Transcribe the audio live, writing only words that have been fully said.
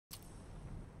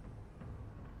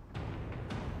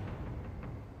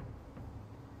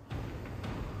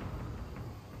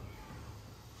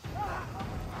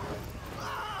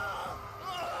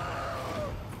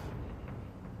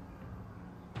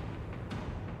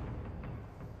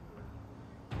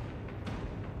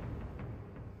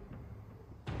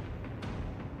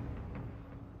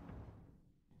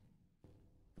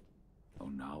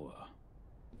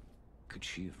Could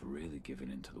she have really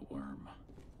given into the worm?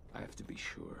 I have to be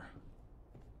sure.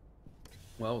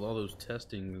 Well, with all those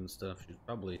testing and stuff, she's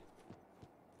probably...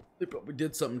 They probably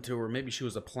did something to her. Maybe she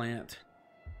was a plant.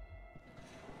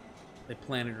 They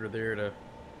planted her there to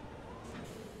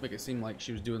make it seem like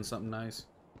she was doing something nice.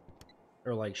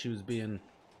 Or like she was being,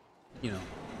 you know,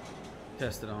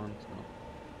 tested on. So.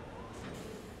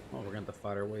 Oh, we're going to have to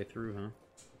fight our way through, huh?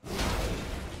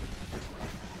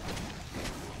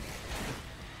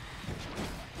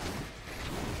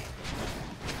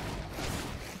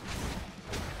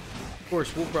 Of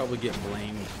course, we'll probably get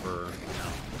blamed for, you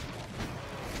know,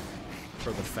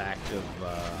 for the fact of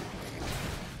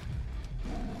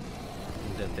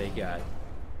that they got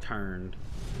turned.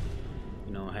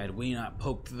 You know, had we not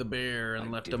poked the bear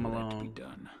and left them alone.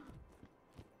 Done.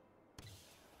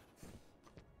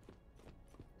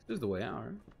 This is the way out,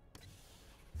 right?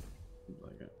 Seems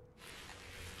like it.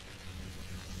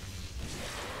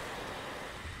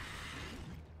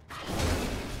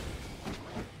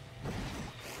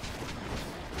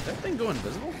 Did that thing go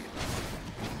invisible?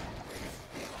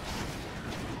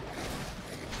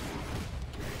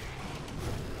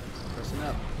 Pressing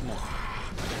up. Come on.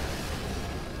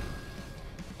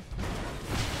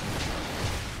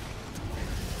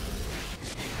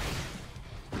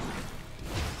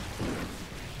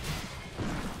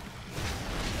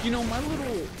 You know, my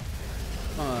little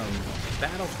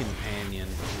battle companion,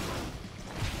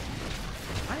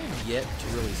 I have yet to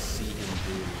really see him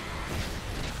do.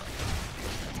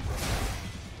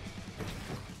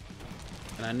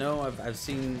 And I know I've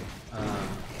seen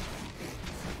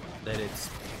that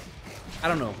it's, I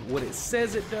don't know what it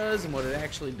says it does and what it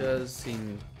actually does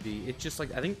seem to be. It's just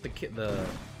like, I think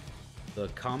the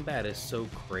combat is so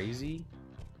crazy.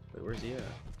 Wait, where's he at?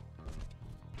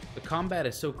 The combat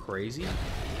is so crazy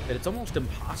that it's almost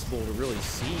impossible to really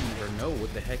see or know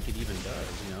what the heck it even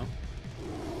does, you know?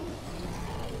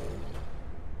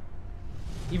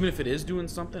 Even if it is doing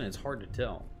something, it's hard to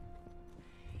tell.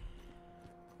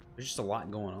 There's just a lot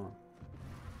going on.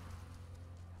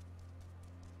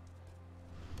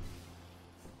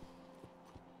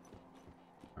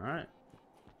 Alright.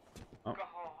 Oh,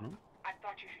 Cahal, no? I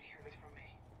thought you should hear this from me.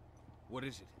 What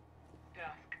is it?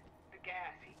 Dusk, the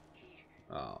gas,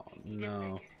 Oh, he didn't no.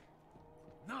 make it.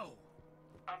 No!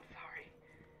 I'm sorry.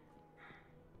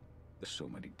 There's so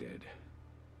many dead.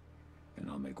 And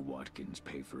I'll make Watkins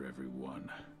pay for every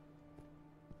one.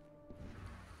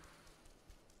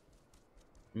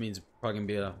 It means probably gonna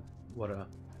be a, well,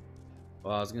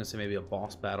 I was gonna say maybe a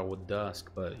boss battle with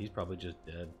Dusk, but he's probably just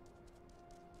dead.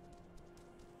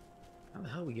 How the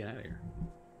hell do we get out of here?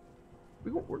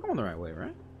 We're going the right way,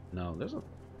 right? No, there's a...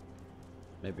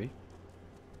 Maybe.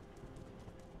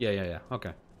 Yeah.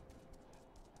 Okay.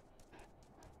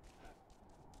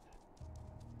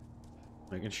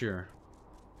 Making sure.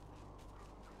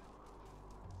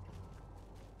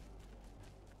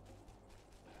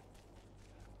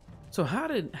 So how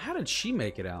did she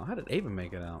make it out? How did Ava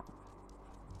make it out?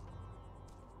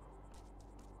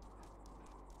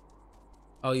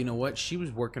 Oh, you know what? She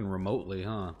was working remotely,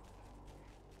 huh?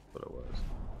 That's what it was.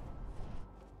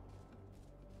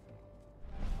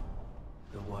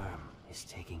 The Wyrm is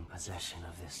taking possession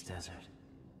of this desert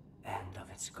and of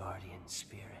its guardian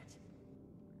spirit.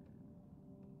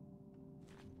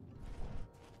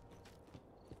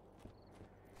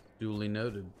 Duly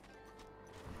noted.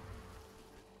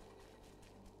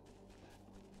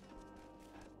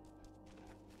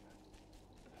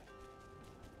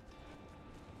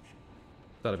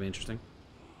 That'd be interesting.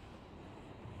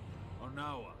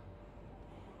 Onawa.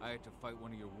 I had to fight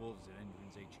one of your wolves at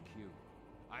Endron's HQ.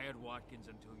 I had Watkins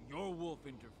until your wolf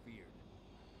interfered.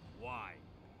 Why?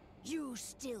 You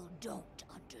still don't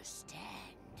understand.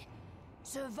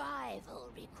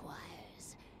 Survival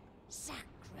requires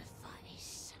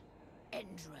sacrifice.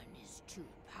 Endron is too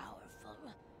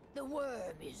powerful. The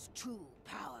Wyrm is too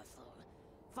powerful.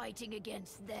 Fighting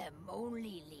against them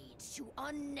only leads to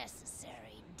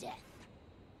unnecessary death.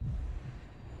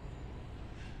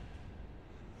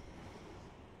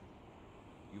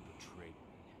 You betrayed me.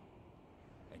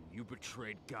 And you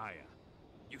betrayed Gaia.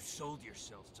 You sold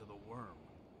yourselves to the Wyrm.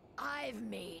 I've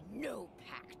made no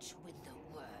pact with the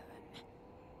Wyrm.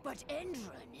 But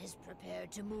Endron is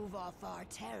prepared to move off our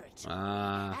territory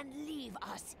and leave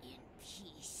us in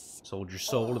peace. Sold your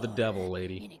soul to the devil,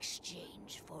 lady. In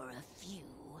exchange for a few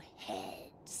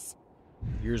heads.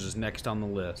 Yours is next on the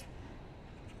list.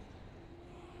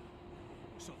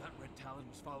 So that Red Talon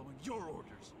was following your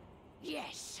orders.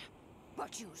 Yes,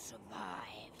 but you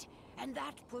survived, and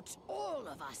that puts all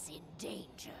of us in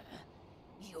danger.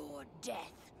 Your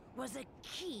death was a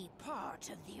key part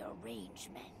of the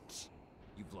arrangement.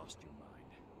 You've lost your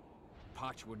mind.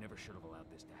 Pachwa never should have allowed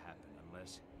this to happen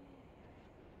unless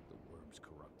the worms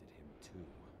corrupted him too.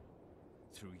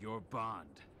 Through your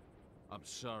bond. I'm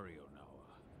sorry, Onawa,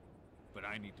 but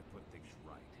I need to put things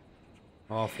right.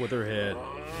 Off with her head.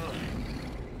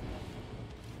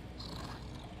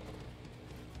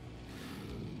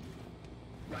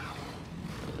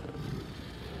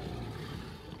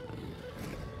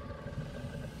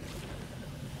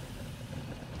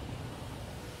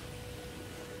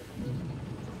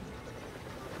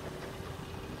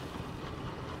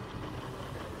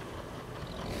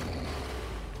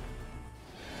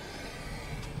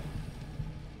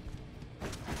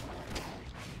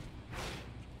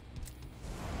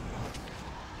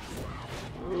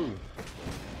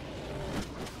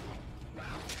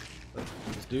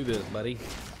 Let's do this, buddy.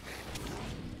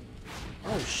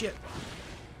 Oh shit!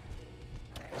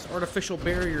 This artificial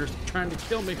barrier is trying to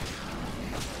kill me. That's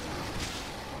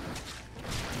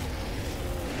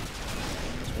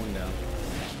one down.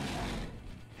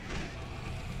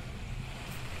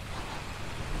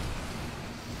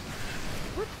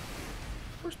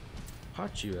 Where's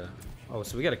Pachu at? Oh,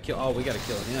 so we gotta kill. Oh, we gotta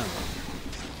kill him.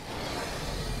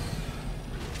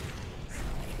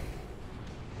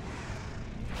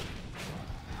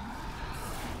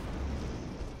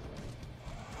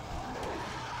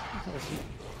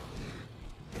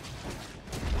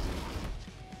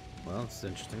 Well, this is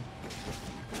interesting.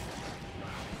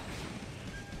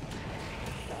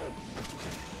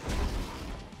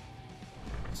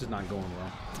 This is not going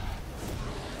well.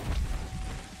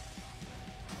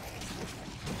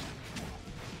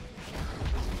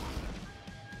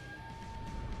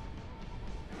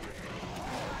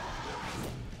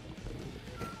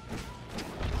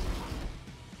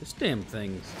 This damn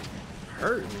thing's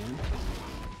hurt, man.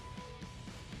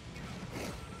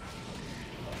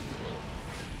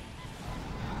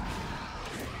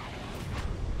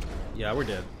 Yeah, we're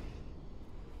dead.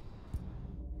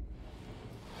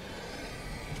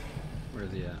 Where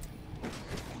is he at?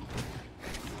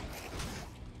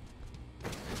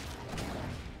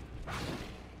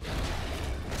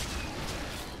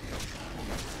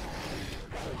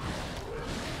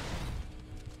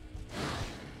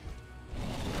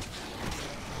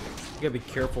 We gotta be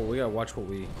careful. We gotta watch what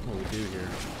we do here.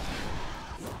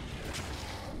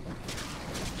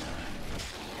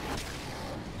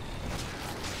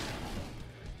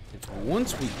 It's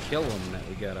once we kill him that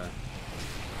we gotta.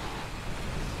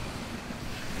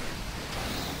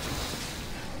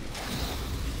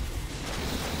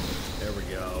 There we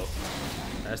go.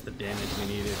 That's the damage we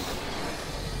needed.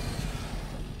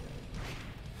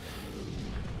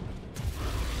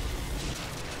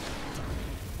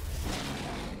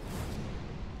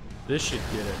 This should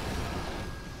get it.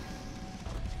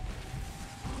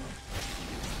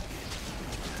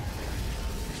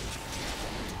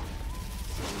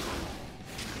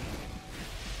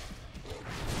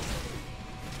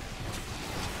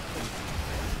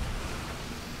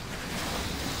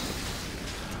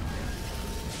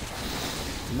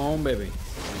 Come on, baby.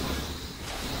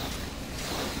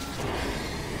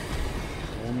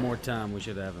 One more time, we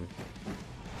should have him.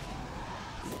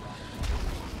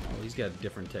 He's got a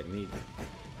different technique.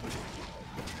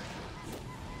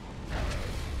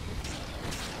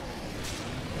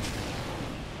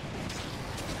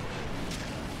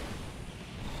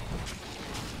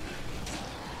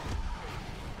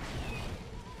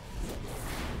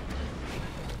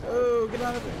 Oh, get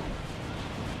out of there.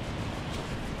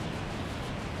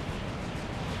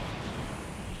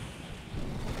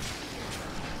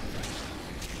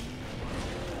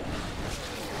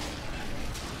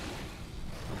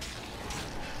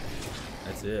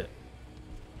 That's it.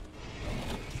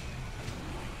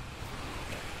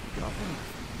 Drop him.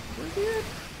 Where's he at?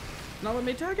 Not let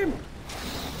me attack him.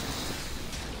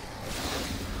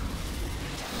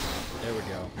 There we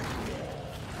go.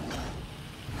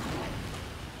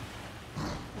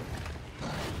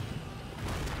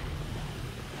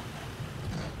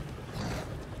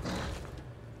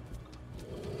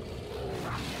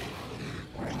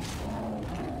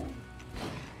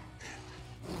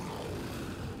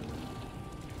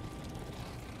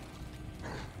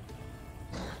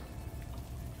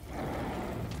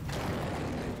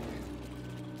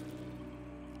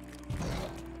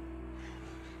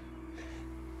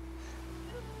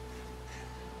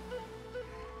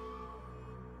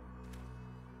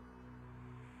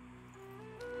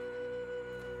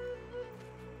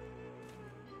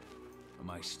 Am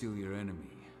I still your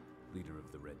enemy, leader of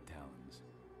the Red Talons?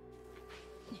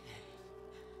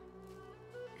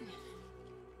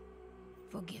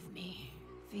 Forgive me,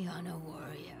 Fianna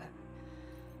warrior.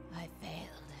 I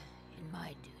failed in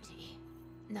my duty.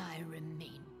 I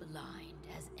remained blind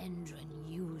as Endron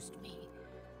used me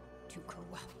to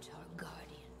corrupt our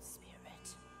guardian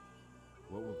spirit.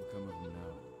 What will become of him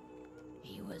now?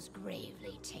 He was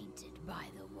gravely tainted by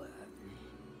the Wyrm,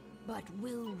 but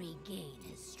will regain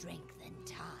his strength and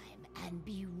time and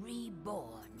be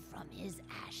reborn from his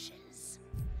ashes.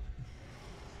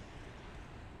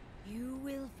 You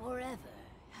will forever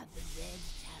have the Red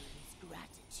Talon's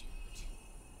gratitude.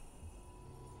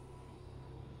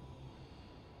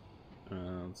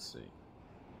 Let's see.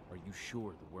 Are you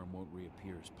sure the worm won't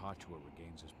reappear as Pachua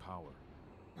regains his power?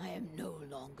 I am no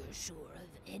longer sure of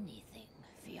anything,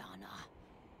 Fianna.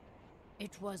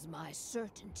 It was my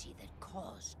certainty that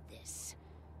caused this.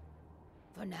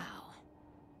 For now,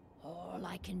 all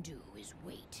I can do is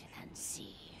wait and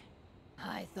see.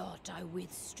 I thought I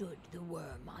withstood the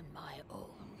Wyrm on my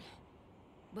own.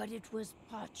 But it was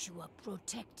Pachua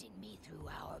protecting me through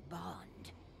our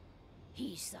bond.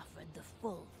 He suffered the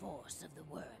full force of the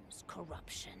Wyrm's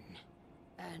corruption.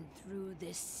 And through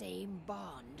this same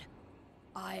bond,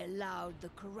 I allowed the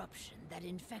corruption that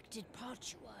infected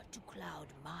Pachua to cloud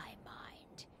my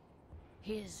mind.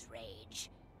 His rage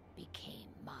became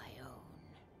my own.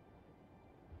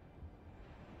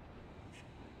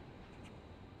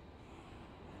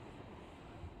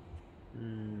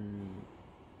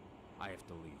 I have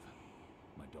to leave.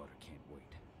 My daughter can't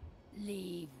wait.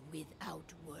 Leave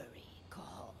without worry,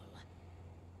 Cahal.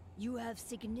 You have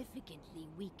significantly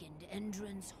weakened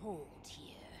Endron's hold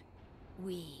here.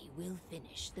 We will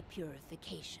finish the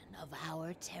purification of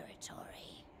our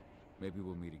territory. Maybe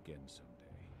we'll meet again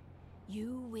someday.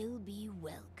 You will be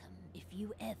welcome if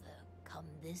you ever come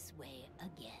this way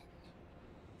again.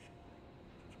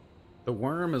 The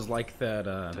Wyrm is like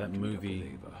that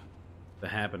movie, The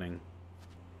Happening.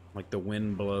 Like the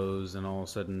wind blows and all of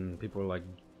a sudden people are like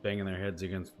banging their heads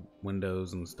against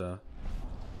windows and stuff.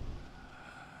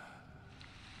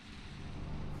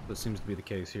 That seems to be the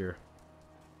case here.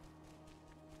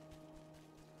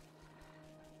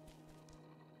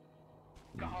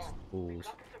 Cahal, Fools. we've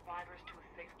got the survivors to a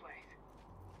safe place.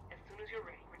 As soon as you're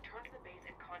ready, return to the base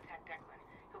and contact Declan.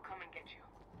 He'll come and get you.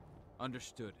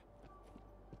 Understood.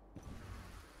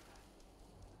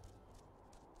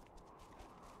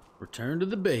 Return to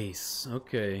the base.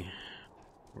 Okay.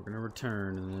 We're gonna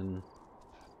return and then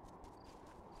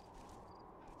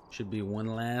should be one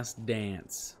last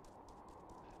dance.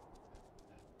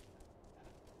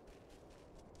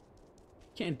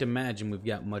 Can't imagine we've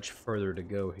got much further to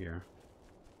go here.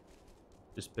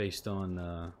 Just based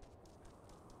on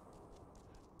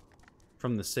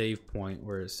from the save point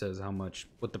where it says how much,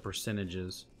 what the percentage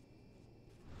is.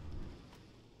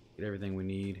 Get everything we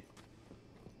need.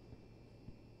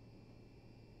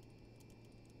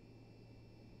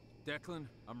 Declan,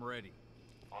 I'm ready.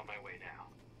 On my way now.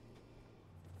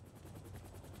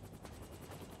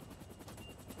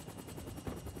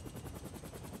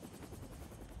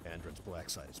 Endron's black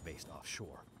site is based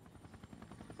offshore.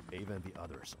 Ava and the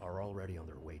others are already on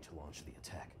their way to launch the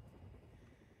attack.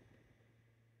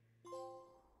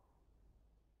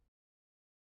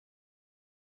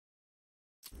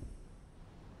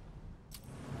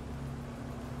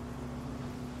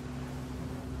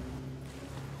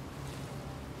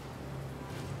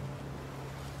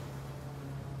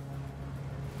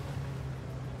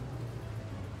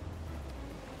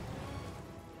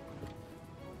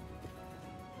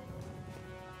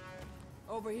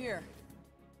 Over here.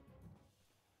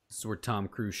 This is where Tom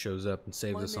Cruise shows up and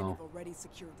saves us My men all. have already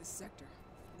secured this sector.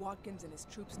 Watkins and his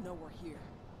troops know we're here.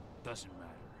 Doesn't matter.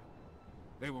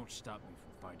 They won't stop me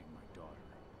from finding my daughter.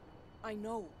 I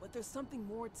know, but there's something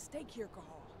more at stake here,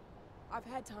 Cahal. I've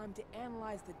had time to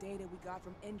analyze the data we got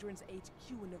from Endron's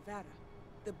HQ in Nevada.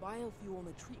 The biofuel and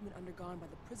the treatment undergone by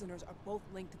the prisoners are both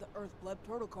linked to the Earthblood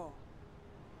protocol.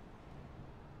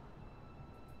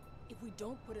 If we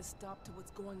don't put a stop to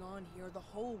what's going on here, the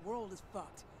whole world is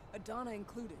fucked, Adana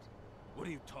included. What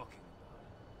are you talking about?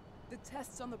 The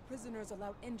tests on the prisoners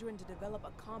allowed Endron to develop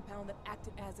a compound that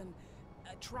acted as an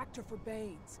attractor for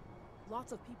Banes.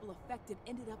 Lots of people affected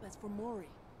ended up as Fomori.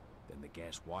 Then the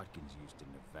gas Watkins used in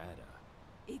Nevada.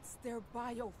 It's their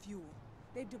biofuel.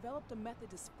 They've developed a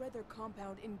method to spread their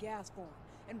compound in gas form,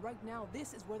 and right now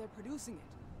this is where they're producing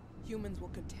it. Humans will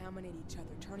contaminate each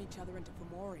other, turn each other into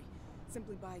Fomori,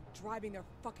 simply by driving their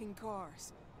fucking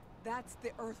cars. That's the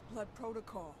Earthblood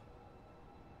protocol.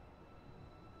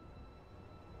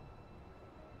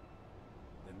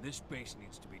 Then this base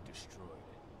needs to be destroyed.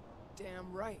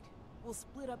 Damn right. We'll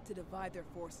split up to divide their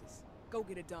forces. Go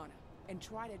get Adana, and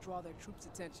try to draw their troops'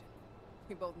 attention.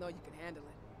 We both know you can handle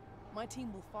it. My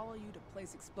team will follow you to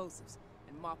place explosives,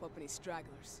 and mop up any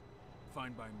stragglers.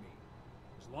 Fine by me.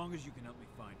 As long as you can help me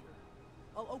find her.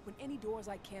 I'll open any doors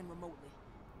I can remotely.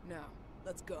 Now,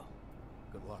 let's go.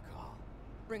 Good luck, Cahal.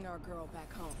 Bring our girl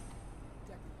back home.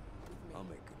 Declan, with me. I'll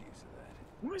make good use of that.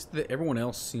 Why is that everyone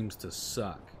else seems to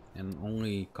suck and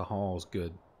only Cahal's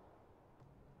good?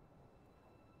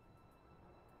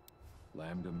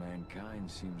 Lambda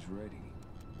mankind seems ready.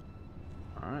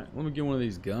 Alright, let me get one of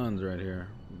these guns right here.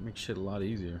 Make shit a lot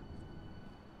easier.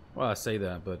 Well, I say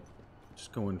that, but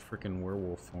just go in freaking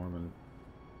werewolf form and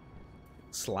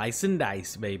slice and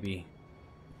dice, baby.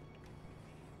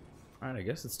 Alright, I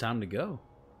guess it's time to go.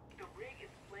 The rig is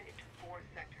split into 4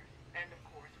 sectors, and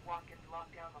of course, Watkins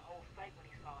locked down the whole site when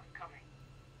he saw us coming.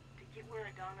 To get where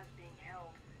Adana's being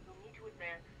held, you'll need to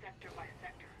advance sector by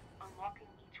sector, unlocking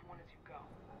each one as you go.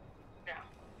 Now,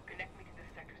 connect me to this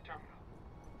sector's terminal.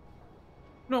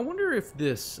 No, I wonder if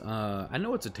this, I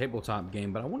know it's a tabletop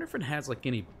game, but I wonder if it has like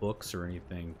any books or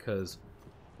anything, because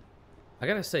I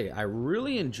gotta say, I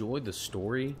really enjoyed the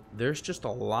story. There's just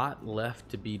a lot left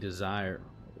to be desired.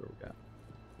 What do we got?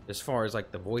 As far as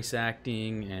like the voice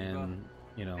acting and,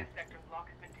 you know, This sector's lock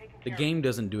has been taken the care game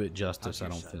doesn't do it justice, How's I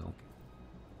your don't side feel. looking?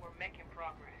 of. We're making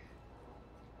progress.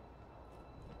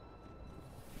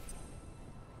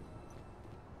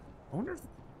 I wonder if,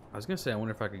 I was gonna say, I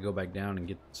wonder if I could go back down and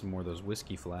get some more of those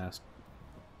whiskey flasks.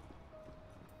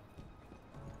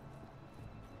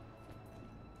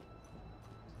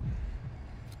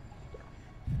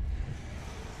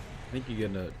 I think you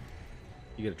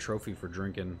get a trophy for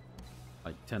drinking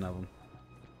like 10 of them.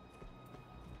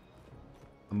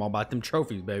 I'm all about them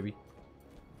trophies, baby.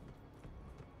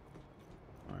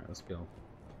 All right, let's go.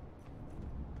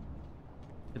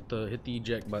 Hit the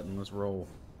eject button. Let's roll.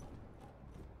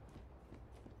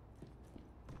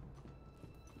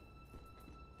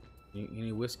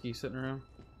 Any whiskey sitting around?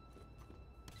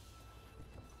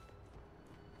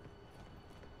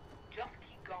 Just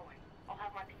keep going. I'll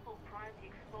have my people prime the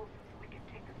explosives so we can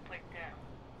take this place down.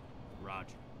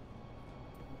 Roger.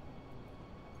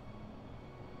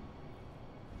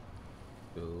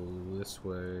 Go this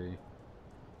way.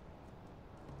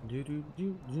 Do do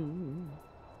do do.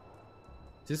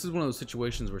 This is one of those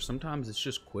situations where sometimes it's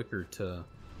just quicker to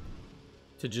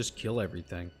just kill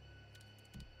everything.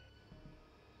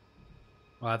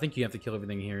 Well, I think you have to kill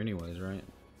everything here anyways, right?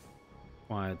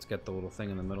 Why, it's got the little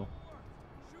thing in the middle.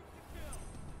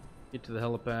 Get to the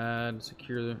helipad,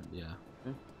 secure the... yeah.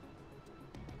 Okay.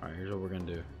 Alright, here's what we're gonna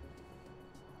do.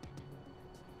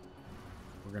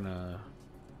 We're gonna...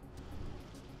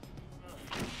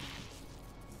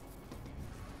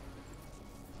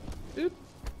 Boop.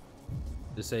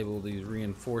 Disable these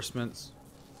reinforcements.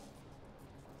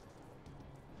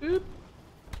 Boop.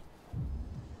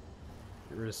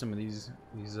 Get rid of some of these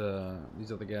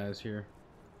other guys here.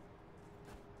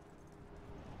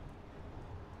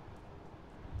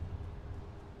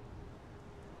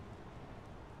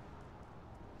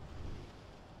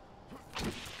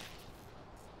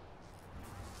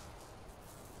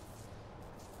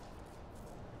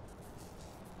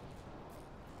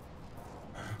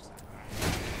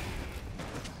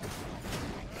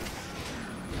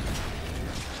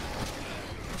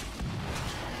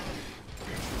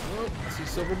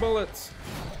 Silver bullets.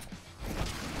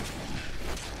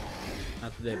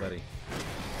 Not today, buddy.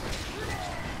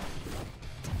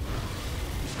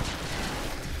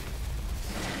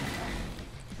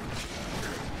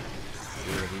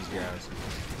 Get rid of these guys.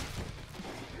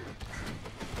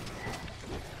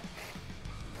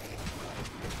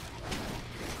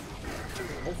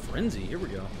 Oh, frenzy. Here we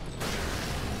go.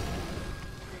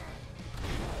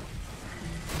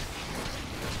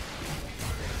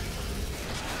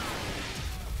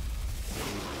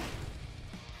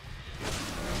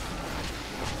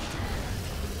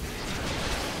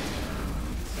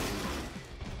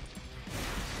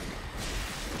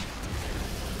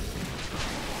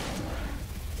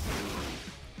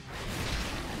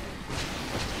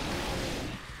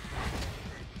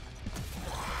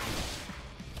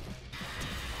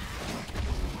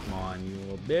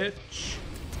 Bitch.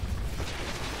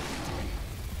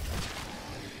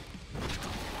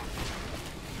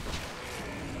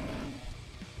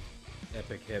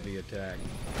 Epic heavy attack.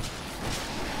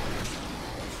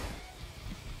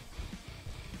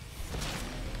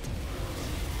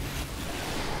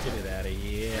 Get it out of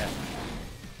here.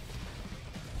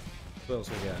 What else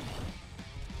we got?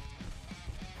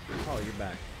 Oh, you're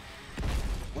back.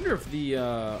 Wonder if the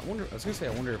I was gonna say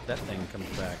I wonder if that thing comes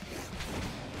back.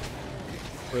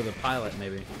 Or the pilot,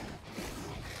 maybe.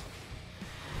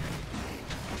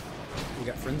 We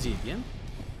got frenzy again.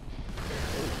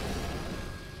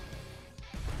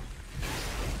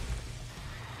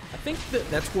 I think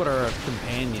that's what our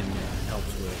companion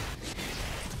helps with.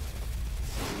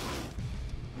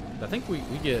 I think we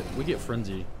get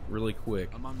frenzy really quick.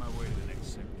 I'm on my way to the next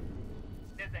sector.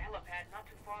 There's a helipad not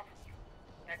too far from you.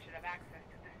 That should have access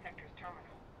to this sector's terminal.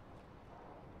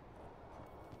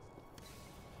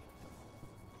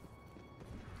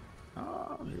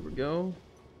 Ah, here we go.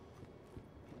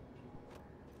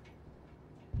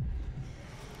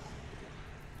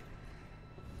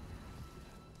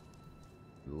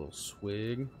 A little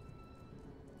swig.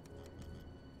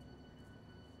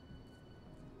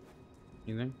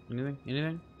 Anything? Anything?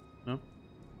 Anything? No? Do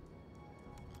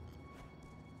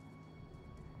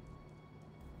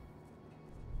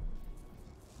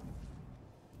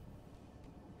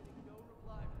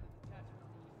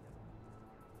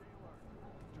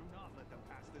not let them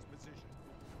pass this position.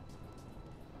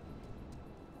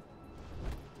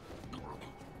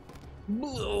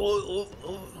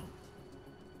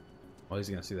 Oh, he's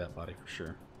gonna see that body for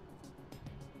sure.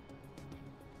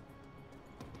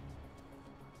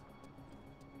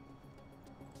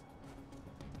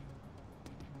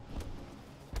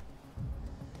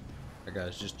 That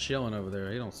guy's just chilling over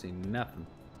there. He don't see nothing.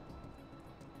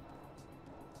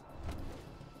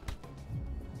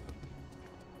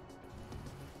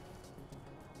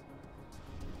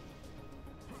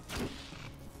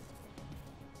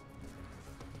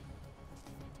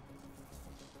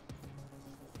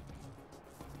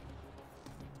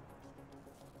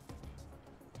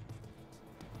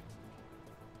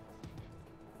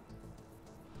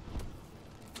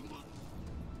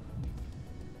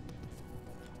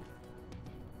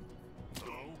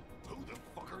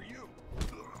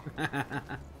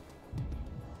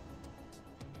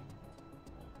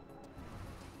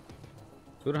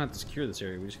 So we don't have to secure this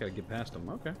area, we just gotta get past them.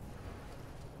 Okay.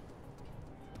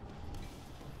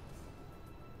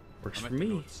 Works I'm for at the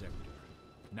me. north sector.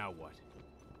 Now what?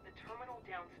 The terminal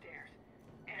downstairs,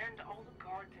 and all the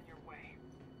guards in your way.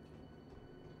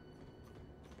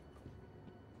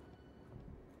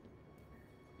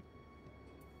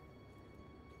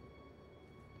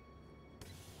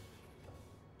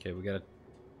 Okay, we got a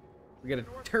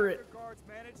turret. Guards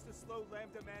managed to slow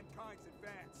Lambda Mankind's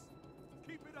advance.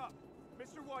 Keep it up.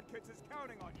 Mr. Watkins is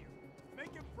counting on you.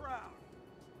 Make him proud.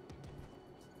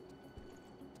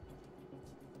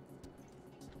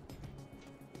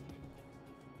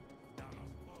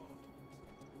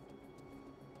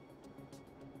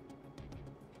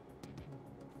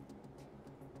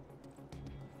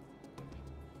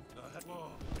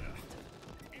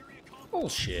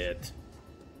 Bullshit.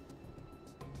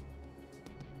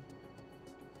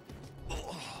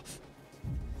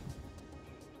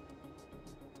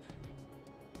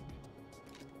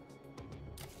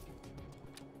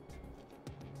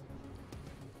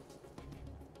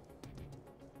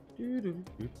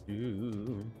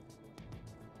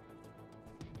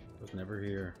 Was never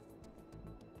here.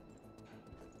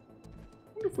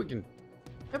 I wonder if we can.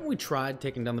 Haven't we tried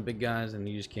taking down the big guys and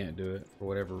you just can't do it for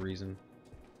whatever reason?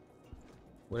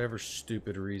 Whatever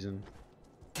stupid reason.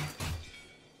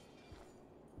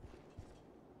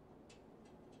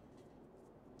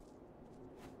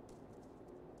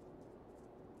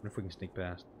 Wonder if we can sneak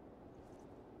past.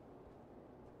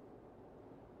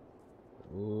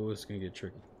 Oh, it's gonna get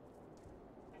tricky.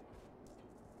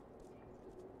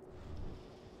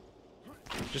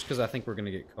 Just because I think we're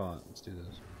gonna get caught. Let's do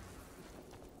this.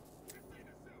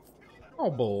 Oh,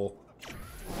 bull. Get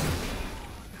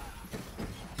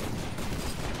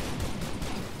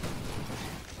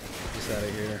out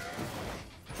of here.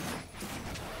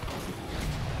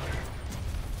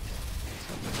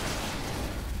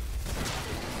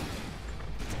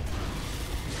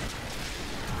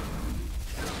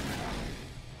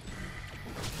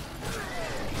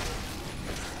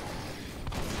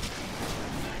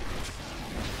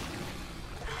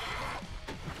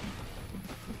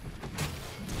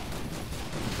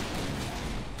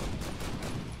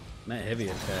 That heavy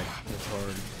attack is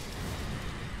hard.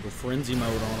 Go frenzy mode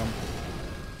on him.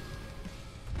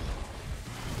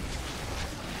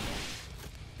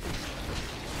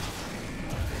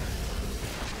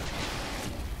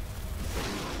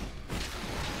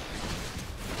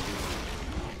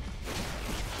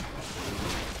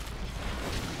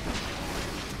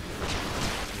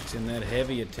 It's in that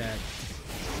heavy attack.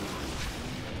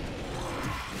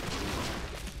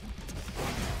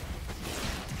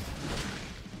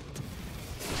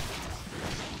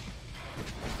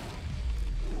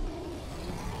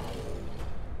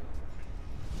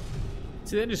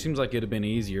 See, that just seems like it'd have been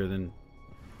easier than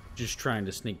just trying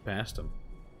to sneak past them.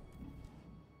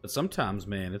 But sometimes,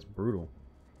 man, it's brutal.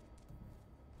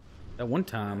 That one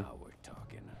time Now we're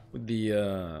talking. with the,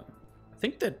 I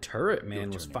think that turret,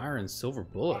 man, was firing silver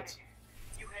bullets.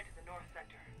 You head to the north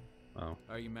sector. Oh.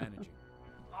 How are you managing?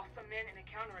 Lost in a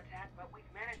counterattack, but we've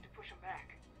managed to push them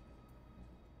back.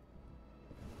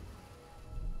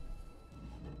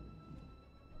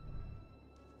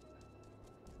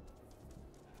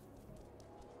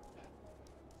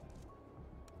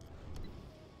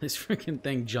 This freaking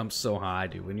thing jumps so high,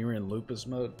 dude. When you're in lupus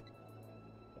mode.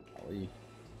 Golly.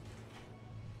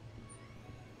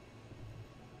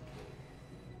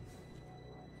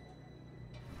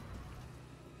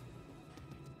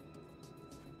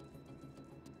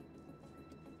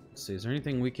 Let's see, is there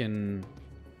anything we can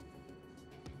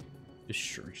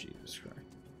destroy? Jesus Christ.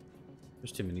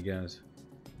 There's too many guys.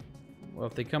 Well,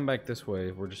 if they come back this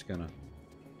way, we're just gonna...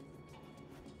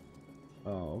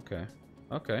 Oh, okay.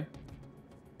 Okay.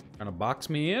 Trying to box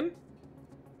me in?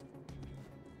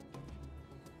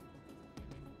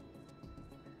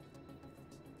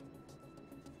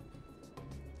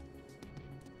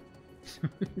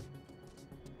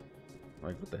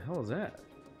 Like, what the hell is that?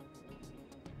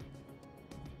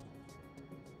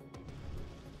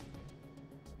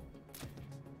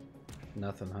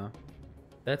 Nothing, huh?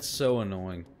 That's so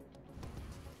annoying.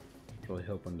 Really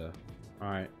hoping to...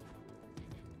 Alright.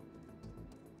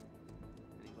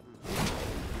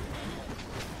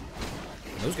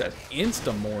 Those guys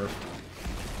insta-morph.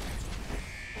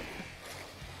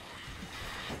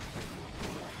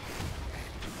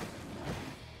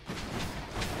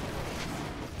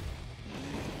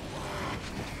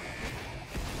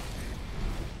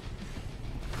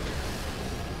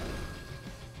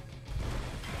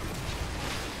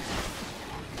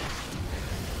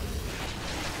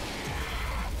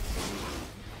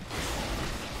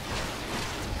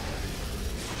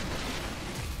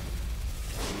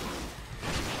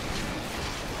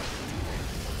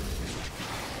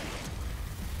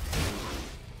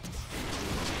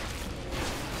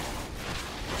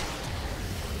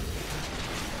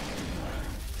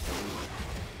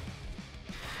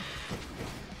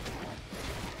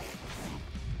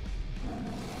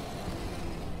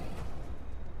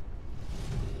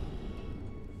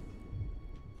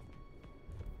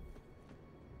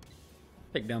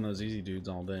 Take down those easy dudes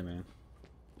all day, man.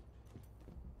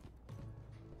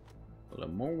 A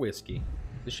little more whiskey.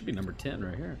 This should be number 10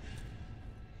 right here.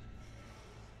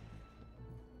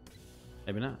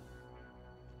 Maybe not.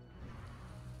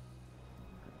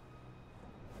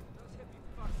 Those hippie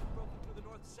fucks have broken through the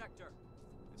north sector.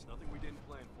 It's nothing we didn't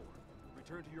plan for.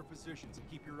 Return to your positions and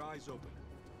keep your eyes open.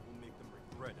 We'll make them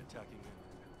regret attacking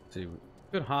Endron. See, we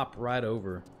could hop right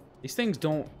over. These things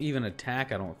don't even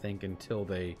attack, I don't think, until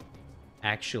they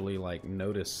actually like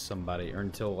notice somebody, or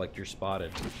until like you're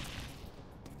spotted.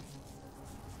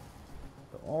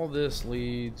 So all this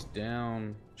leads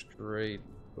down straight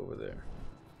over there.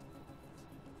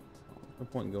 No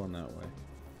point in going that way.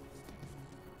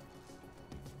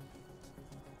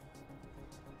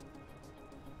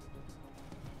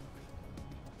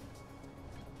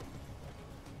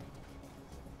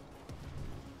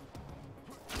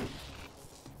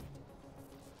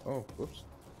 Oh, whoops.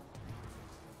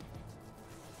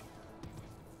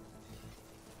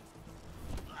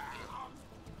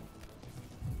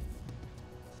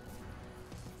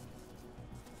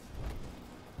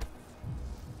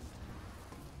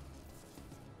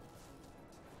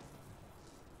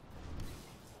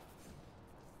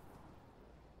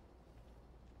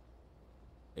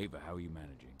 Ava, how are you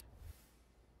managing?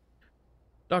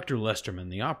 Dr. Lesterman,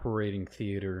 the operating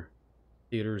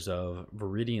theaters of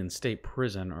Viridian State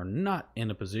Prison are not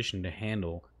in a position to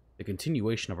handle the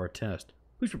continuation of our test.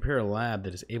 Please prepare a lab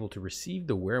that is able to receive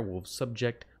the werewolf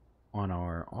subject on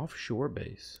our offshore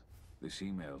base. This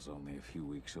email's only a few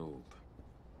weeks old.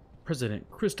 President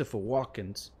Christopher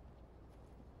Watkins.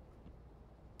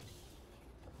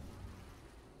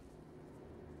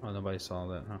 Oh, nobody saw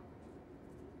that, huh?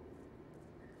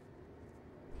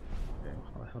 Okay,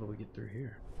 how the hell do we get through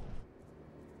here?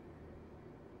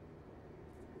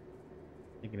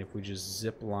 Thinking if we just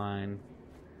zip line.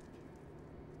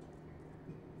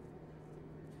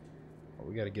 Oh,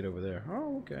 we gotta get over there.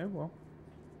 Oh, okay, well.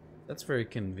 That's very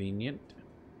convenient.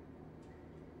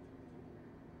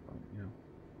 You know,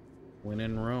 when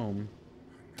in Rome,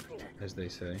 as they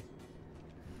say.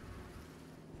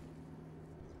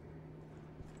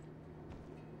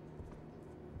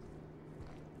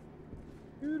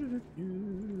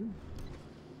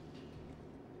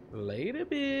 Later,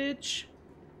 bitch.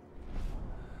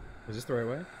 Is this the right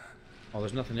way? Oh,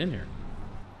 there's nothing in here.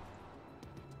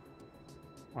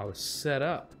 I was set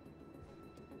up.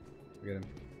 We got him.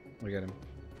 We got him.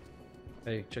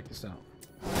 Hey, check this out.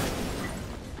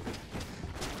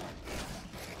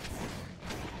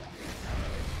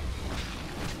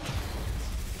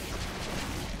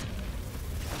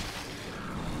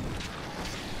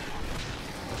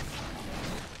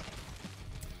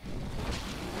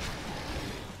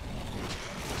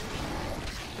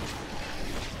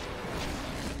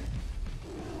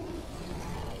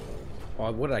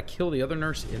 Oh, what, did I kill the other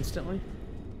nurse instantly?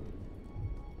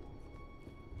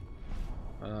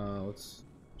 Let's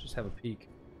just have a peek.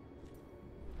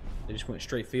 They just went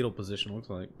straight fetal position, looks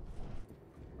like.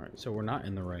 Alright, so we're not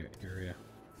in the right area.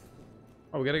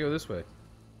 Oh, we gotta go this way.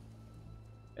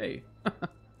 Hey.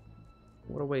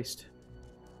 What a waste.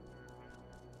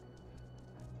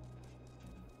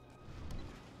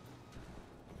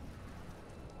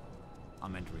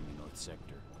 I'm entering the north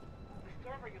sector. The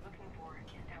server you're looking for is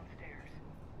downstairs.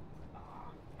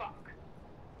 Oh, fuck.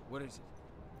 What is it?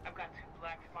 I've got 2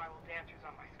 black spiral dancers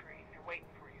on my screen. They're waiting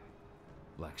for you.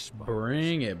 Black Spot.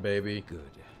 Bring it, baby. Good.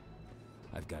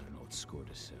 I've got an old score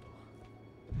to settle.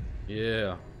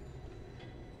 Yeah.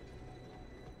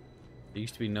 It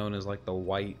used to be known as like the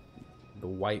White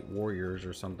Warriors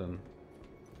or something.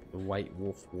 The White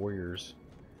Wolf Warriors.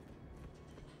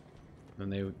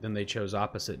 Then they chose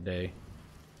opposite day.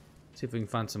 See if we can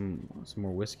find some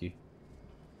more whiskey.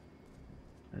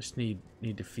 I just need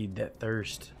to feed that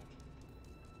thirst.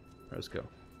 Let's go.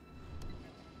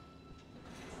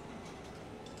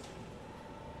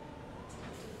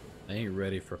 I ain't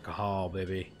ready for Cahal,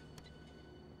 baby.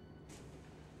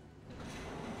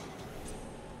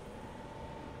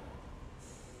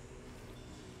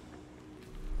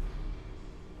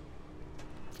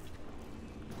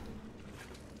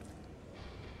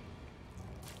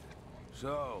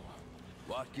 So,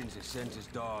 Watkins has sent his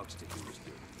dogs to do his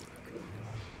dirty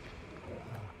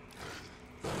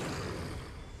work.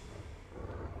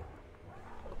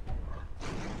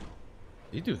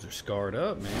 These dudes are scarred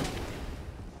up, man.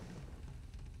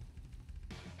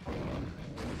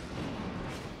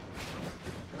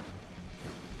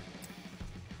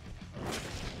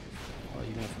 Oh,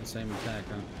 you went for the same attack,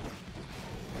 huh?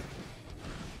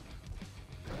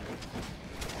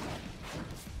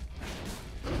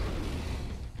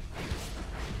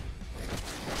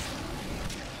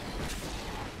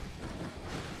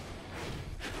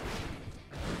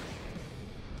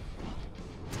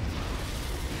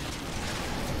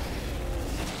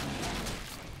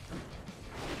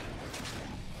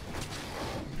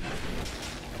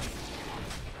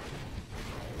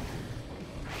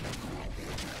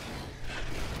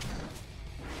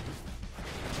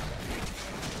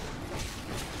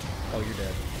 Oh, you're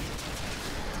dead.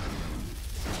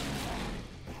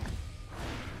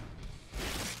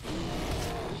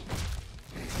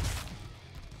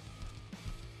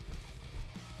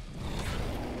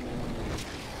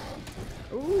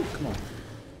 Ooh, come on.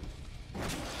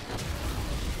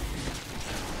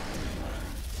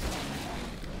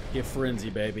 Get frenzy,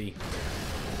 baby.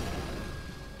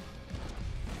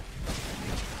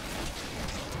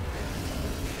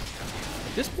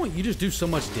 At this point, you just do so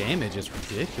much damage, it's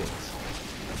ridiculous.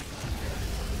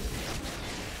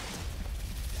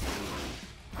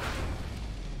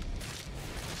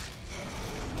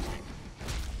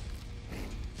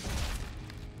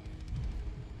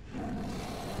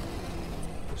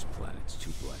 This planet's 2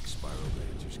 black spiral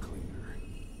dancers cleaner.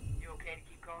 You okay to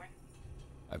keep going?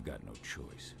 I've got no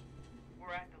choice.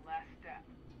 We're at the last step.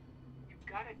 You've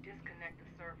got to disconnect the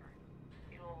server.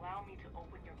 It'll allow me to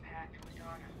open your path to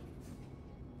Adana.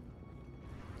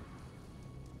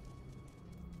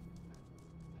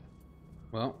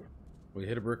 Well, we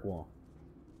hit a brick wall.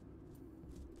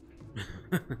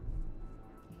 Here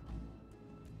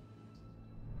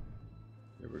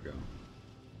we go.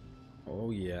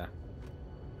 Oh yeah.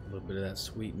 A little bit of that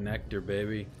sweet nectar,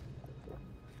 baby.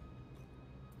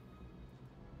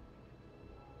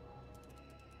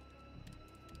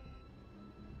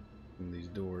 In these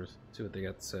doors. See what they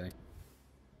got to say.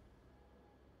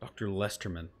 Dr.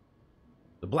 Lesterman.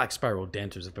 The Black Spiral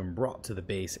Dancers have been brought to the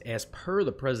base. As per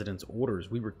the President's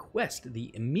orders, we request the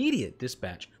immediate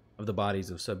dispatch of the bodies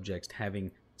of subjects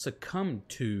having succumbed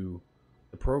to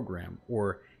the program,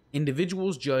 or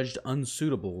individuals judged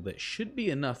unsuitable that should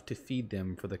be enough to feed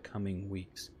them for the coming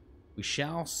weeks. We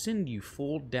shall send you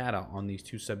full data on these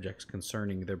 2 subjects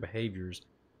concerning their behaviors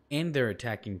and their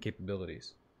attacking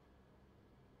capabilities.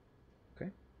 Okay.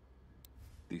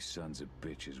 These sons of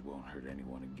bitches won't hurt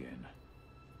anyone again.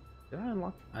 Did I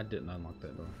unlock? I didn't unlock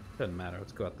that door. Doesn't matter.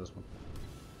 Let's go out this one.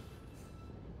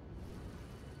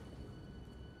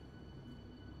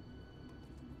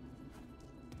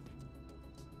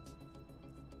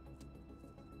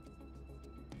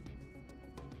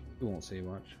 You won't see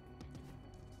much.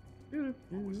 How'd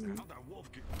that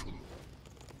wolf get through?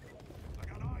 I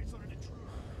got eyes on an intruder.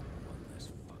 One less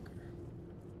fucker.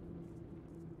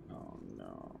 Oh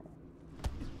no.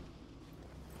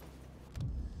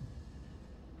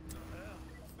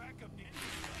 Back up the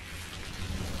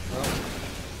Well,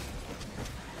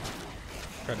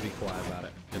 tried to be quiet about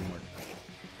it. Didn't work.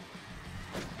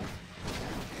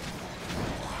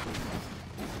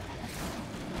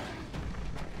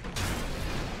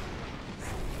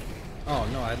 Oh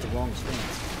no, I had the wrong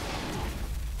stance.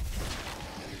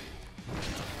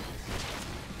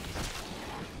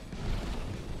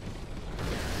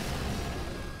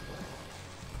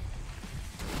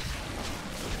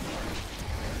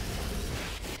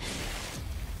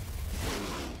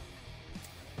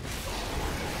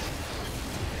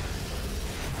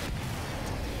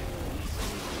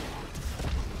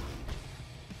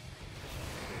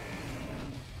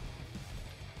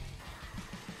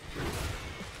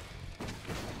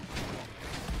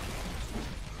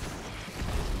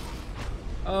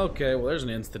 Okay, well there's an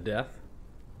insta death.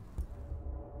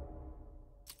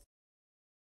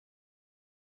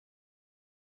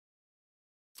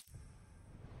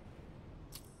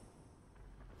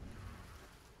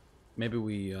 Maybe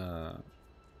we oh,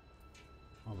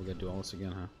 we gotta do all this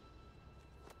again, huh?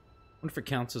 Wonder if it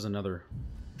counts as another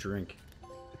drink.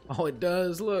 Oh, it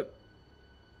does, look.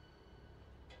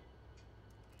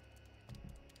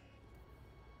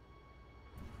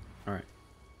 Alright.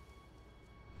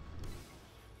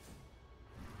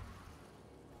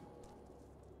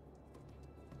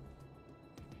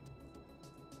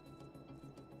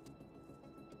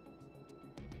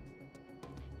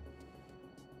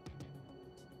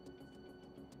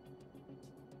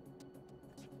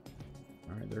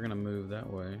 Alright, they're gonna move that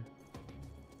way.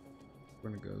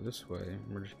 We're gonna go this way,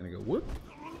 and we're just gonna go whoop.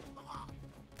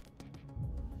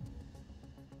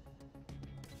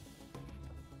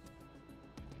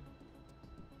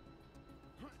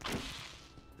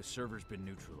 The server's been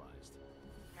neutralized.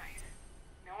 Nice.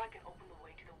 Now I can open the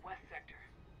way to the west sector.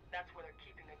 That's where they're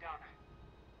keeping Adana.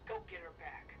 Go get her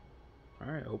back.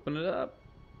 Alright, open it up.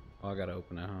 Oh, I gotta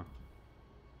open it, huh?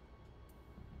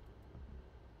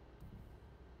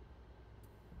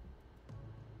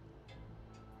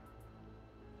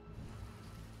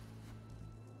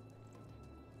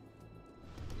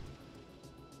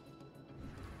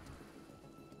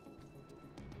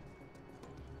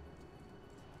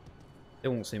 They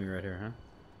won't see me right here, huh?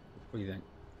 What do you think?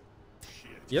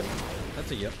 Yep, that's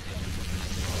a yep.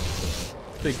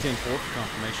 Big 10-4 for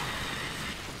confirmation.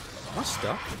 Am I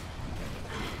stuck?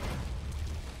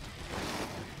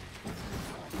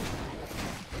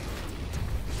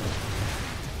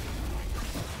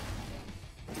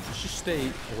 Let's just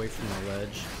stay away from the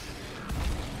ledge.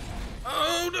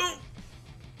 Oh no!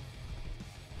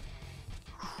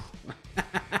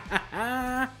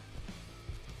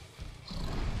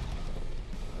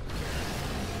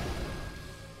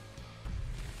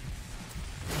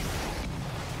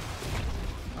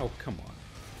 Oh, come on.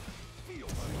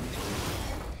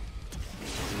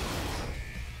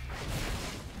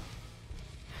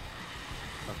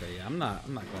 Okay, yeah, I'm not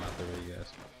going out there with you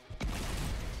guys.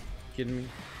 Kidding me?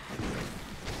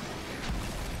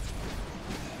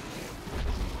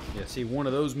 Yeah, see one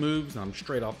of those moves and I'm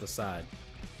straight off the side.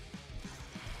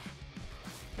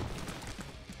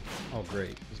 Oh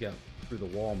great, he's got through the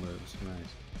wall moves.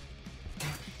 Nice.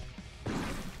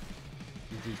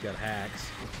 He's got hacks.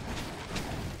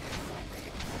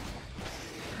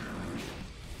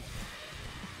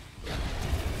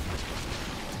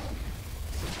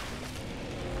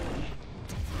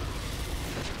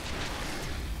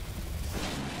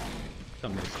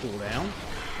 Something to cool down.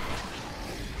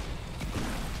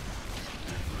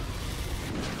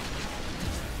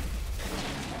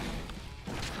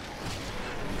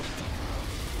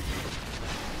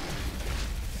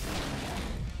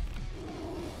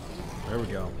 There we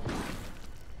go.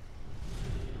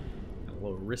 A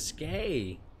little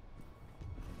risque.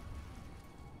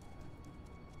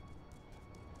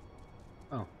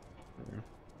 Oh, there we go.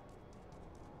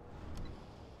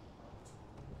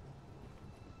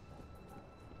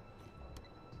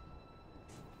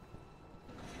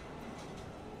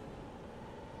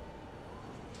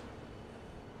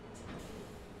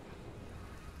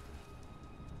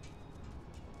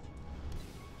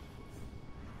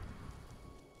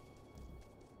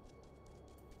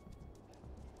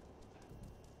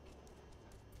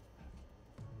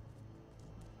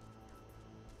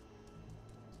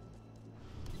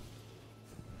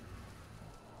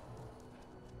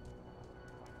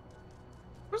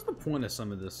 What's the point of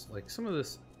some of this? Like, some of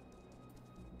this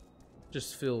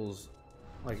just feels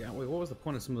like, wait, what was the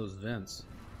point of some of those vents?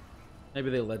 Maybe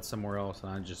they led somewhere else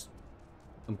and I just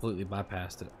completely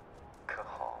bypassed it.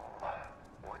 Cahal,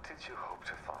 what did you hope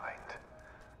to find?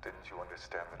 Didn't you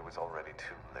understand that it was already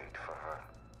too late for her?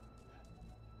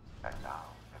 And now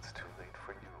it's too late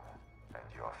for you and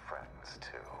your friends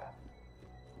too.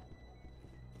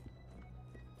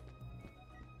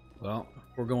 Well,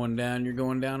 if we're going down, you're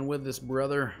going down with us,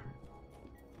 brother.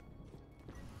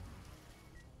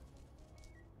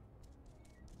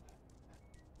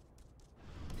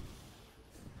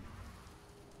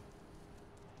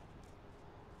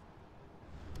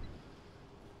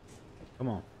 Come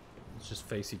on. Let's just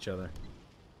face each other.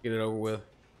 Get it over with.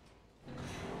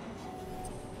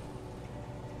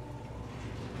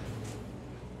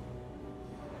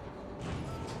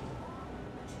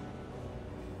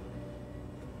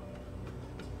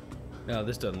 No,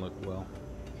 this doesn't look well.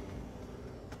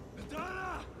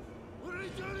 Madonna! What did he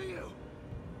do to you?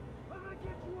 I'm gonna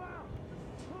get you out!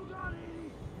 Hold on,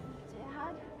 Edie!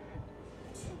 Dad?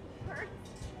 It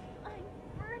hurts. I'm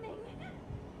burning.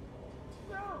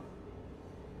 No!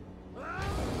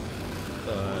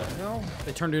 The hell?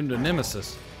 They turned into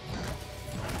Nemesis. Is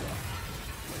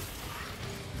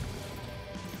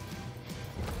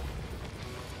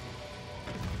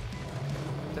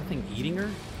that thing eating her?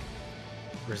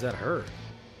 Or is that her?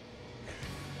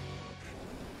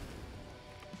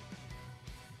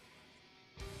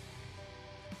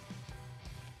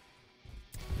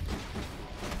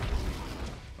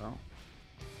 Well.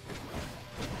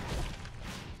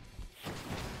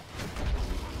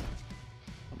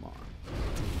 Come on.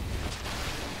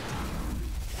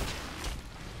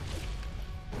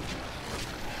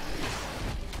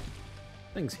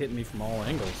 Thing's hitting me from all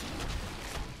angles.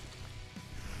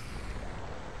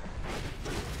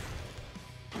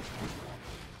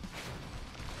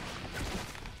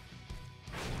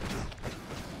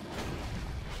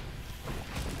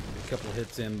 Couple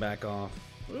hits in, back off.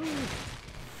 Woo.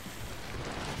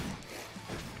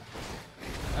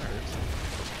 That hurts.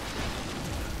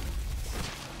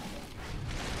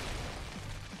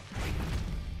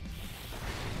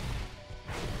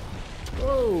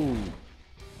 Whoa!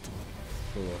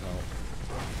 Full of health.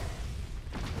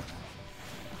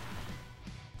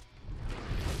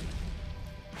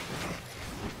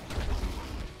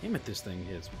 Damn it, this thing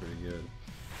hits pretty good.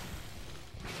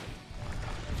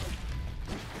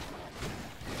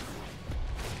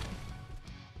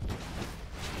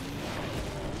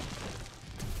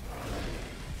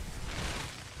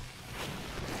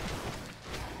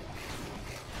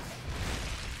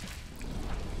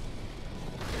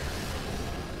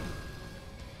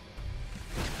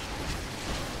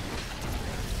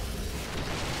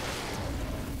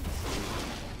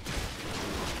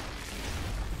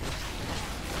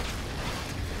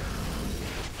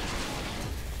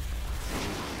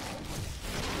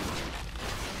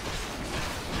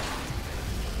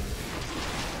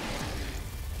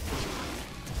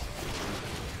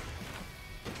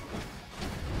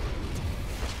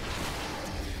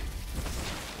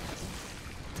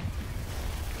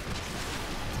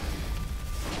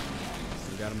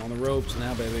 Got him on the ropes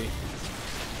now, baby.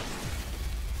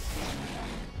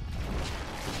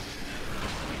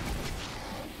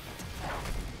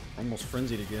 Almost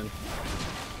frenzied again.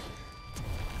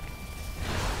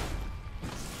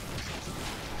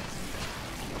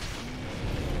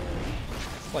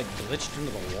 It's like glitched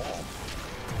into the wall.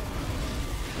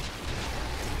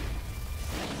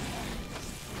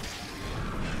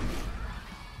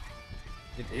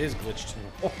 It is glitched in the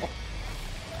wall.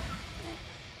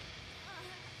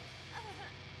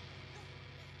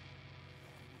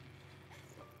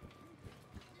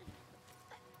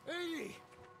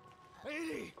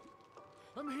 Edie!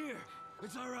 I'm here.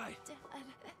 It's all right. Dad.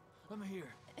 I'm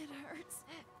here. It hurts.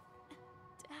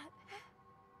 Dad,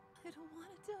 I don't want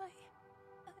to die.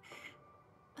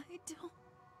 I don't.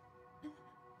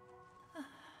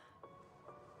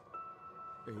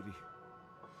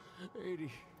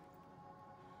 Edie.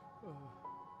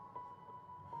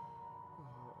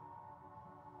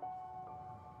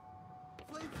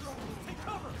 Flamethrower, take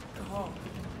cover! Cahal.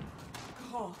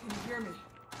 Cahal, can you hear me?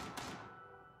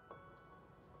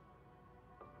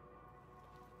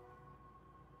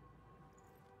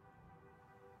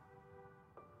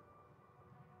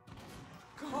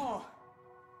 Cahal!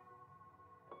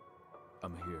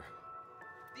 I'm here.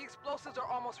 The explosives are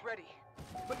almost ready.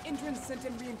 But Endron sent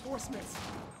in reinforcements.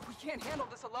 We can't handle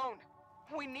this alone.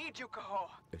 We need you, Cahal.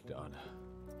 Donna.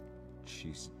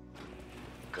 She's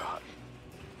gone.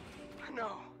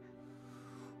 No.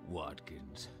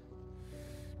 Watkins.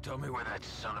 Tell me where that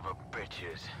son of a bitch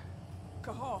is.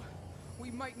 Cahal, we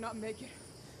might not make it.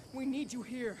 We need you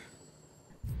here.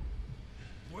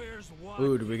 Where's Watkins?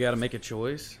 Ooh, do we gotta make a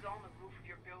choice? He's on the roof of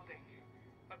your building.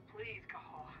 But please,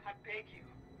 Cahal, I beg you,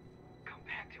 come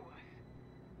back to us.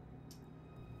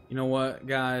 You know what,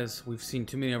 guys? We've seen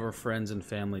too many of our friends and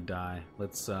family die.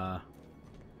 Let's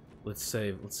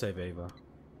save Ava.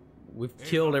 We've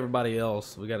killed everybody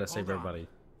else. We gotta save everybody.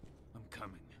 I'm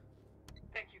coming.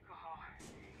 Thank you, Cahal.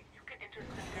 If you can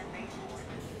intercept their main force,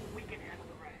 we can handle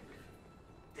the rest.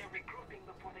 They're regrouping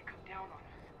before they come down on us.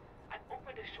 I've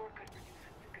opened a shortcut for you so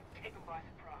you can take them by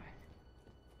surprise.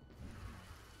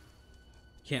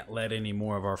 Can't let any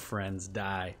more of our friends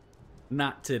die.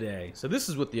 Not today. So this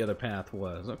is what the other path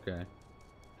was. Okay.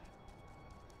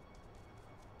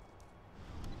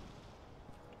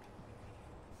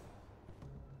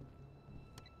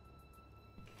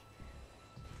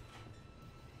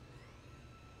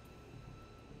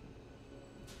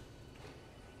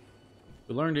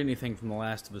 We learned anything from The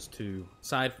Last of Us 2,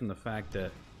 aside from the fact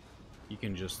that you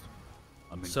can just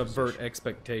subvert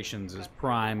expectations as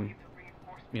prime,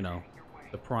 you know,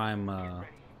 the prime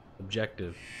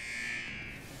objective.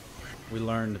 We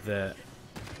learned that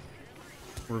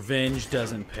revenge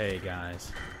doesn't pay,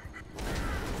 guys.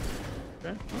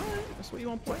 Okay, alright, that's what you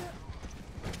want to play at.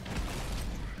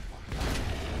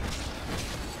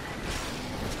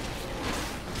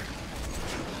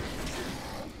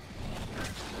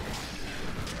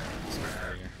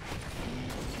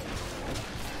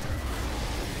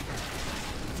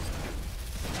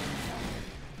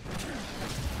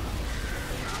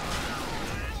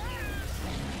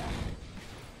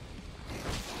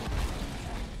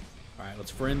 Let's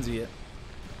frenzy it.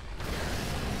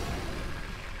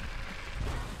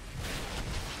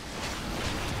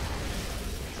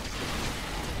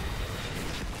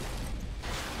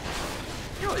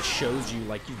 You know, it shows you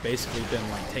like you've basically been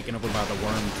like taken over by the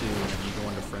worm too, and then you go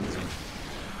into frenzy.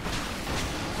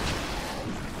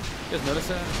 You guys notice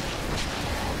that?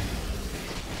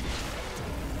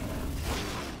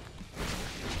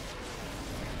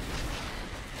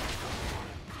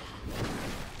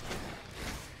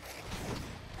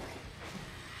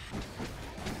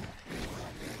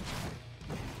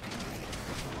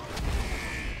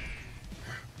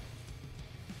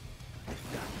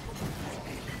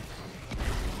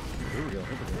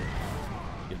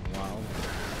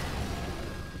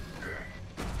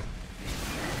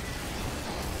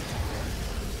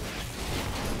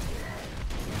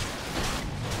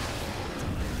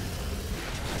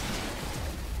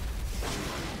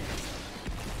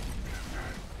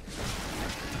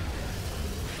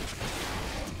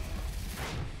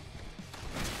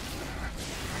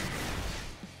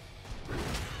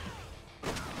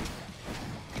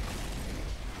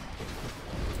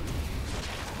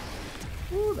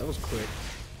 Ooh, that was quick.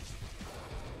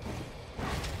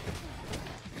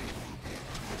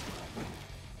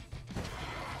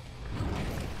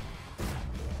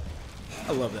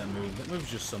 I love that move. That move's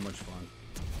just so much fun.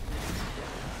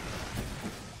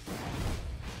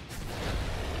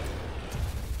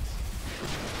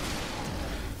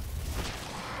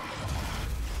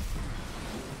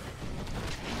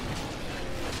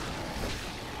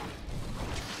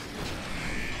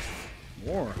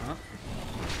 More, huh?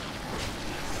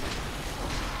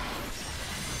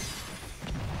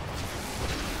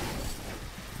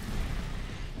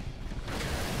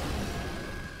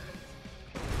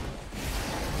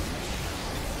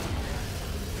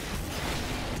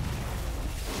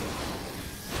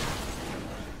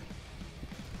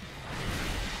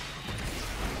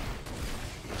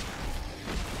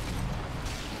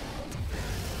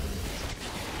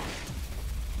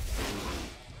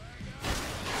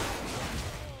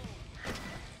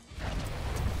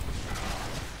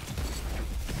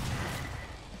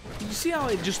 You see how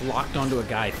it just locked onto a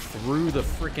guy through the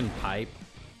freaking pipe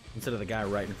instead of the guy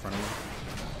right in front of him?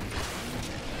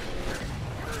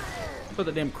 That's what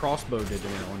the damn crossbow did to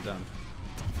me that one time.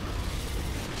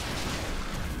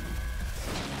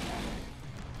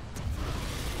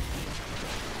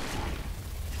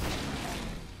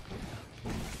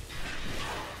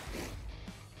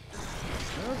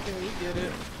 Okay, we get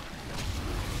it.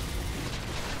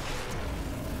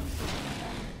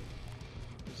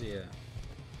 Where's he at?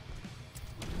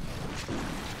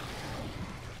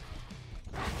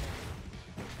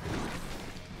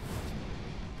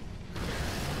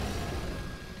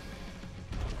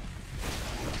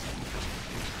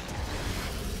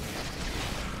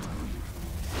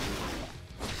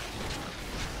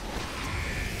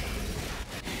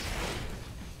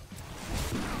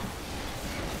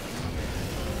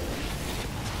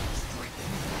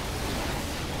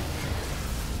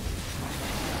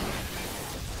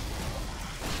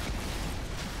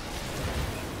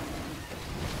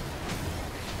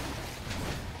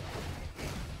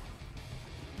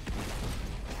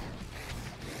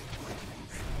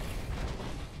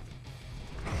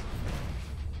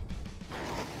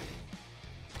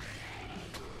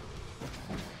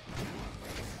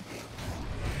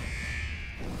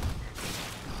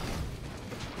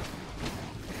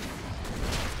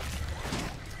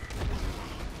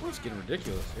 It's getting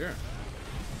ridiculous here.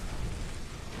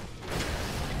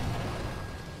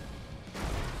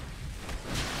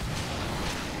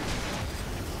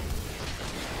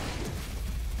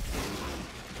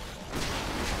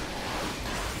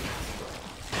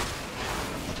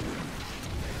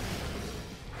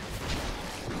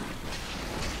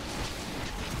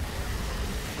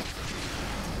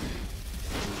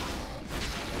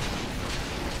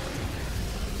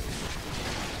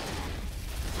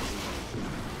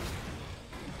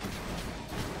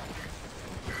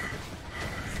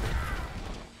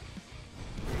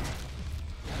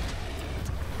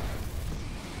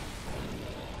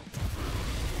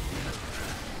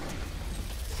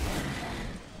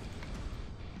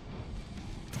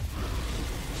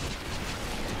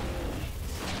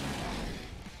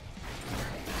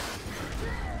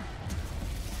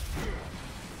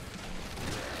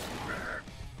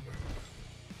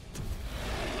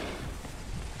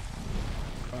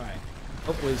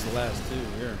 Where's the last two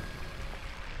here?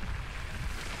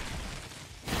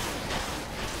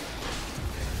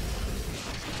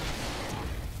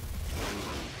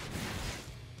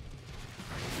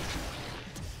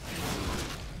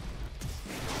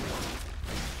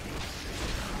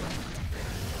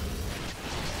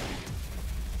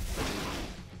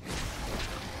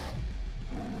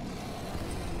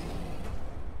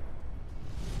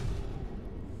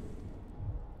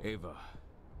 Ava,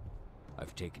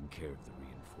 I've taken care of the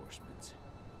reinforcements.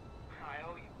 I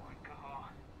owe you one, Cahal.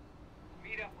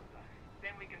 Meet up with us,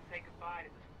 then we can say goodbye to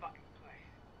this fucking place.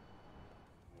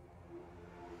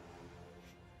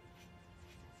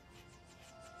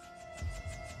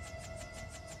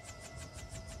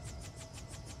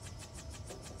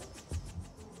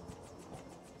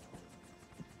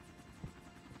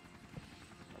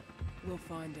 We'll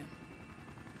find him.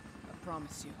 I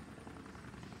promise you.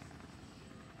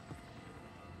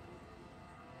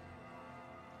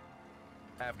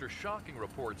 After shocking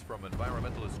reports from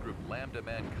environmentalist group Lambda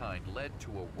Mankind led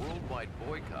to a worldwide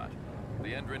boycott,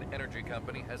 the Endron Energy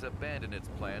Company has abandoned its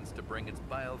plans to bring its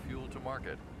biofuel to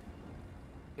market.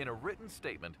 In a written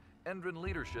statement, Endron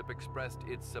leadership expressed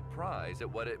its surprise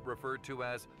at what it referred to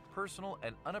as personal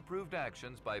and unapproved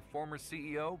actions by former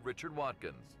CEO Richard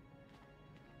Watkins.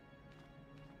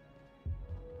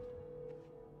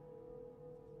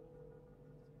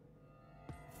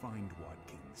 Find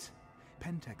Watkins.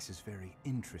 Pentex is very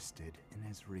interested in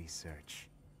his research.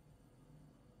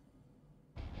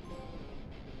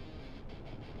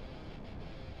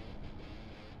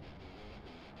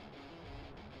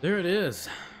 There it is.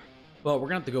 Well, we're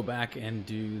gonna have to go back and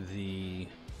do the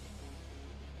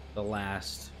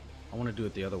last. I want to do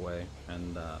it the other way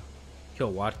and kill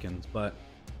Watkins, but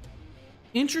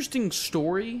interesting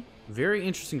story, very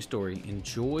interesting story.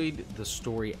 Enjoyed the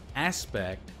story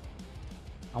aspect.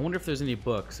 I wonder if there's any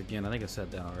books. Again, I think I said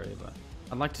that already, but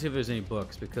I'd like to see if there's any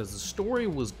books because the story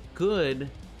was good.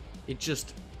 It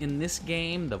just, in this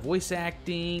game, the voice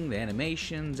acting, the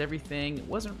animations, everything, it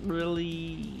wasn't really,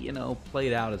 you know,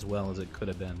 played out as well as it could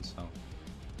have been. So,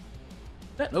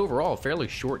 that overall, fairly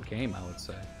short game, I would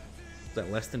say. Is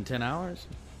that less than 10 hours?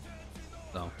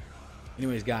 So,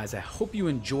 anyways, guys, I hope you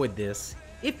enjoyed this.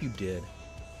 If you did,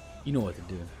 you know what to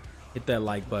do. Hit that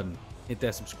like button. Hit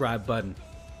that subscribe button.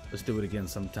 Let's do it again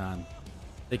sometime.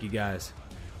 Thank you, guys.